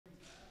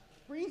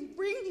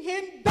Bring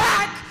him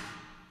back!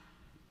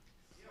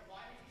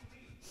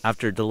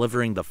 After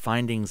delivering the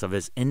findings of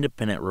his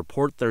independent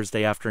report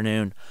Thursday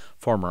afternoon,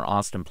 former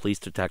Austin Police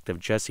Detective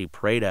Jesse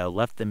Prado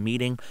left the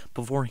meeting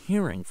before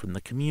hearing from the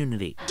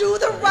community. Do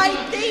the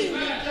right thing!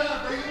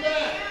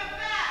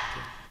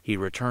 He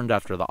returned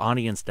after the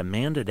audience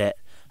demanded it,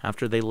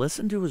 after they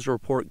listened to his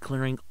report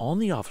clearing all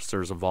the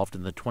officers involved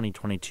in the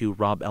 2022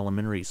 Robb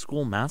Elementary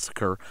School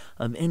massacre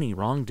of any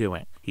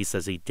wrongdoing. He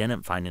says he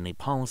didn't find any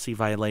policy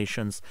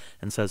violations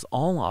and says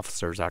all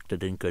officers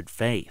acted in good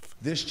faith.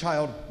 This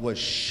child was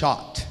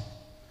shot,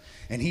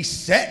 and he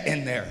sat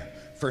in there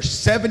for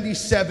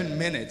 77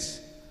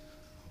 minutes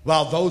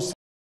while those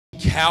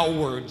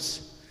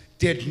cowards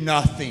did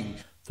nothing.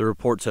 The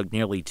report took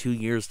nearly 2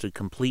 years to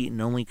complete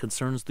and only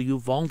concerns the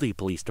Uvalde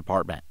Police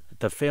Department.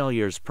 The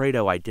failures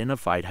Prado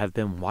identified have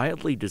been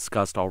widely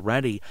discussed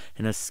already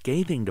in a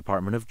scathing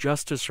Department of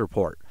Justice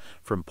report,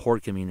 from poor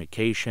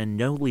communication,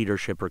 no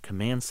leadership or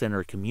command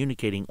center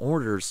communicating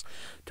orders,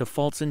 to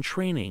faults in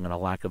training and a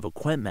lack of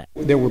equipment.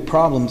 There were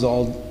problems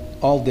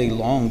all day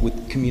long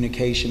with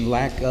communication,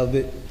 lack of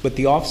it, but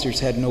the officers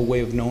had no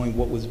way of knowing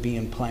what was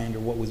being planned or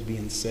what was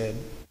being said.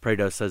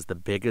 Prado says the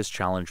biggest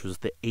challenge was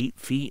the 8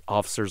 feet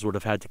officers would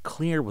have had to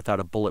clear without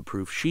a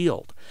bulletproof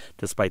shield,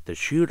 despite the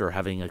shooter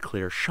having a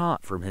clear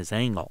shot from his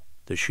angle.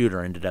 The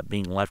shooter ended up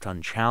being left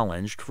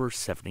unchallenged for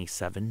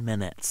 77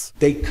 minutes.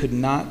 They could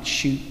not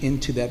shoot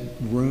into that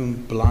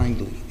room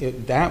blindly.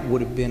 That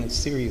would have been a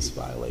serious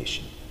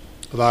violation.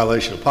 A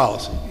violation of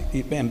policy.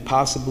 And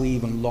possibly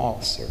even law,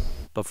 sir.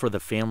 But for the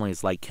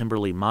families like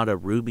Kimberly Mata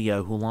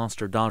Rubio, who lost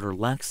her daughter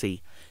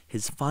Lexi,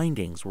 his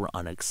findings were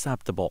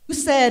unacceptable. You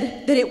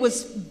said that it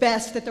was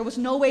best, that there was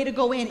no way to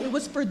go in. It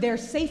was for their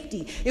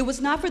safety. It was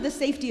not for the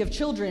safety of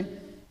children.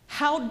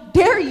 How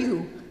dare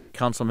you?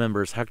 Council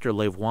members Hector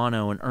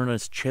Levuano and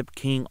Ernest Chip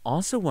King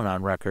also went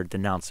on record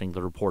denouncing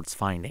the report's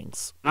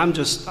findings. I'm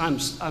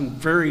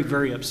very,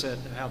 very upset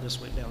at how this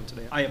went down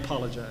today. I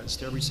apologize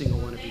to every single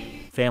one of you.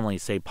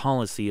 Families say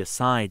policy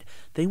aside,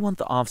 they want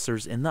the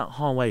officers in that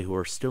hallway who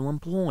are still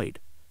employed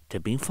to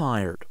be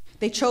fired.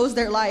 They chose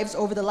their lives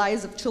over the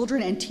lives of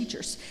children and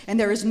teachers, and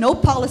there is no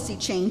policy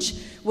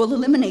change will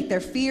eliminate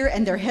their fear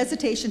and their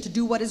hesitation to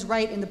do what is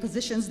right in the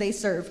positions they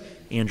serve.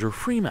 Andrew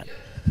Freeman,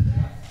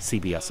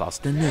 CBS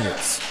Austin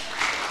News.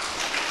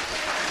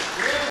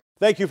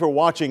 Thank you for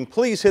watching.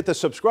 Please hit the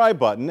subscribe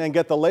button and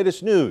get the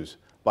latest news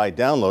by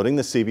downloading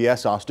the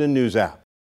CBS Austin News app.